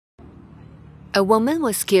A woman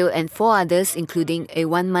was killed and 4 others, including a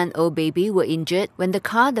 1-month-old baby, were injured when the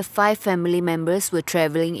car the 5 family members were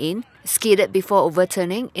travelling in skidded before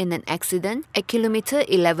overturning in an accident at Kilometer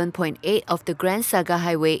 11.8 of the Grand Saga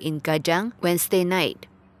Highway in Kajang Wednesday night.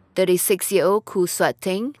 36-year-old Supt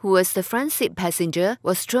Azman, who was the front seat passenger,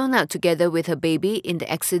 was thrown out together with her baby in the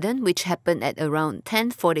accident, which happened at around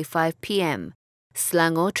 10:45 p.m.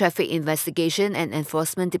 Selangor Traffic Investigation and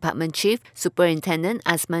Enforcement Department Chief Superintendent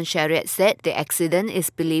Azman Shariat said the accident is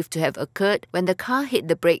believed to have occurred when the car hit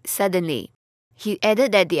the brake suddenly. He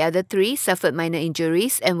added that the other 3 suffered minor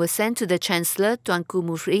injuries and were sent to the Chancellor Tuanku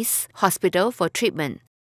Muhriz Hospital for treatment.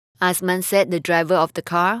 Azman said the driver of the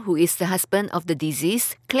car, who is the husband of the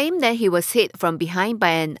deceased, claimed that he was hit from behind by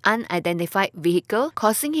an unidentified vehicle,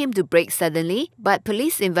 causing him to brake suddenly, but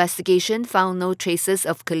police investigation found no traces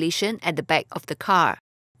of collision at the back of the car.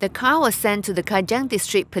 The car was sent to the Kajang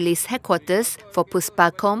District Police Headquarters for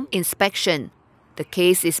Puspakom inspection. The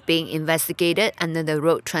case is being investigated under the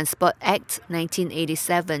Road Transport Act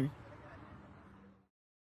 1987.